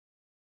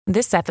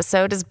This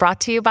episode is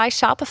brought to you by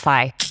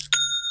Shopify.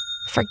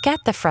 Forget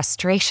the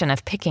frustration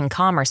of picking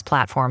commerce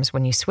platforms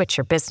when you switch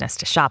your business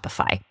to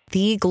Shopify,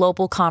 the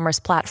global commerce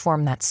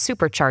platform that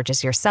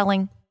supercharges your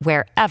selling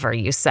wherever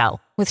you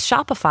sell. With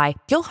Shopify,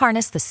 you'll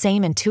harness the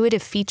same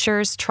intuitive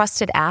features,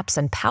 trusted apps,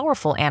 and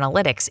powerful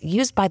analytics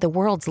used by the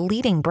world's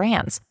leading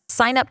brands.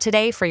 Sign up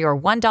today for your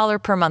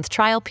 $1 per month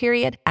trial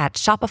period at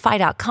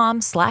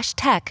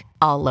shopify.com/tech,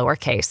 all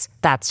lowercase.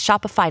 That's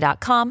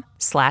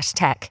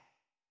shopify.com/tech.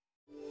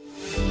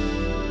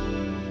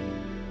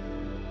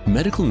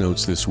 Medical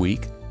notes this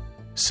week.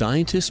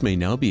 Scientists may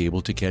now be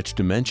able to catch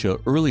dementia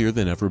earlier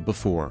than ever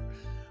before.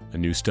 A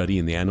new study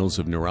in the Annals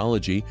of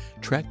Neurology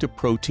tracked a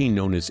protein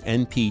known as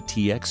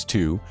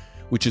NPTX2,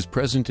 which is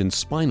present in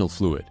spinal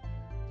fluid.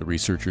 The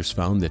researchers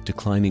found that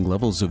declining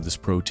levels of this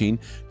protein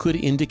could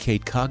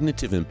indicate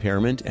cognitive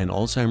impairment and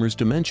Alzheimer's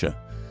dementia.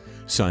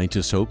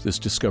 Scientists hope this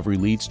discovery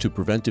leads to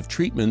preventive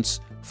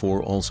treatments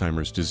for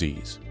Alzheimer's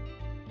disease.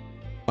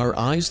 Are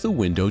eyes the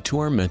window to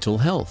our mental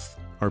health?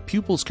 Our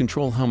pupils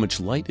control how much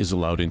light is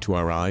allowed into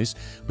our eyes,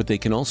 but they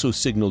can also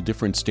signal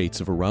different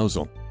states of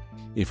arousal.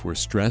 If we're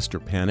stressed or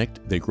panicked,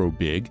 they grow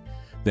big,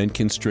 then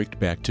constrict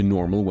back to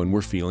normal when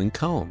we're feeling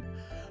calm.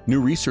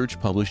 New research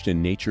published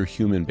in Nature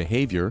Human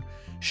Behavior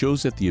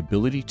shows that the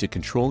ability to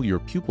control your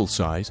pupil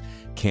size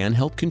can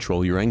help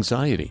control your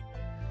anxiety.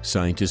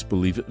 Scientists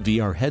believe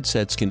VR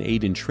headsets can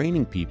aid in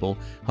training people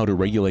how to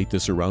regulate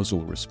this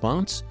arousal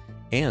response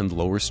and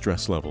lower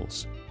stress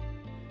levels.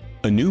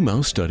 A new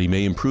mouse study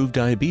may improve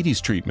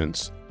diabetes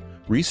treatments.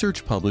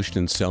 Research published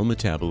in Cell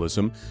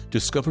Metabolism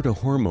discovered a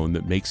hormone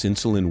that makes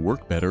insulin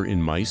work better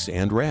in mice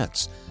and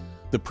rats.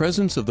 The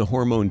presence of the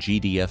hormone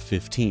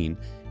GDF15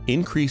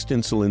 increased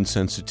insulin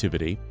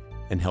sensitivity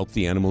and helped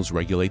the animals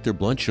regulate their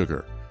blood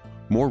sugar.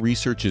 More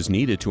research is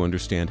needed to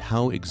understand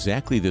how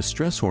exactly this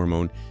stress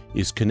hormone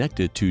is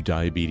connected to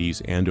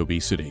diabetes and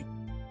obesity.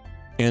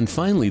 And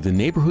finally, the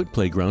neighborhood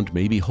playground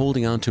may be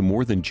holding on to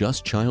more than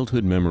just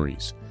childhood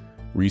memories.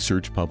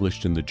 Research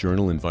published in the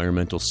journal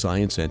Environmental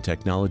Science and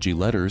Technology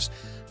Letters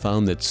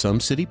found that some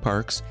city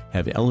parks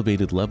have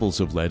elevated levels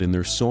of lead in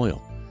their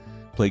soil.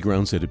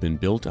 Playgrounds that have been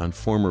built on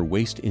former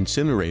waste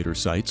incinerator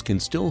sites can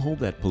still hold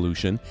that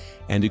pollution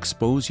and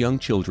expose young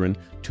children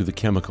to the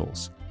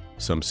chemicals.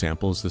 Some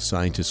samples the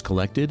scientists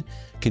collected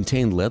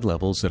contain lead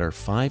levels that are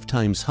 5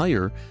 times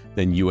higher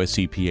than US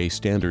EPA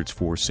standards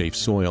for safe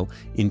soil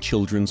in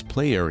children's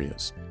play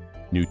areas.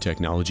 New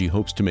technology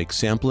hopes to make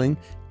sampling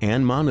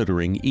and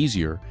monitoring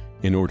easier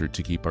in order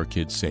to keep our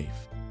kids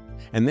safe.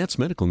 And that's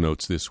Medical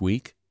Notes this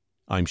week.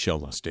 I'm Shel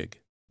Lustig.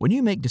 When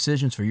you make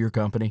decisions for your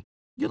company,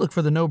 you look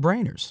for the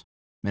no-brainers.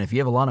 And if you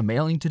have a lot of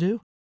mailing to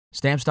do,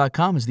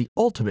 Stamps.com is the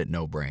ultimate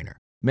no-brainer.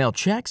 Mail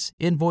checks,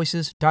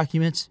 invoices,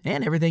 documents,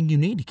 and everything you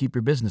need to keep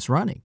your business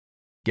running.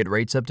 Get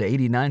rates up to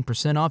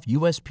 89% off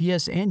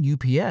USPS and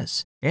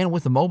UPS. And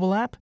with the mobile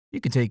app,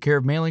 you can take care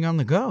of mailing on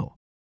the go.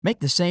 Make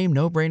the same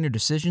no-brainer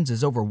decisions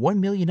as over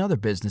 1 million other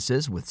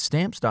businesses with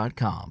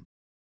Stamps.com.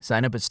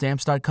 Sign up at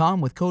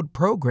Stamps.com with code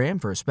PROGRAM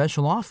for a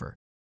special offer.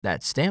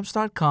 That's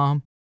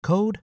Stamps.com,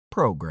 code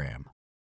PROGRAM.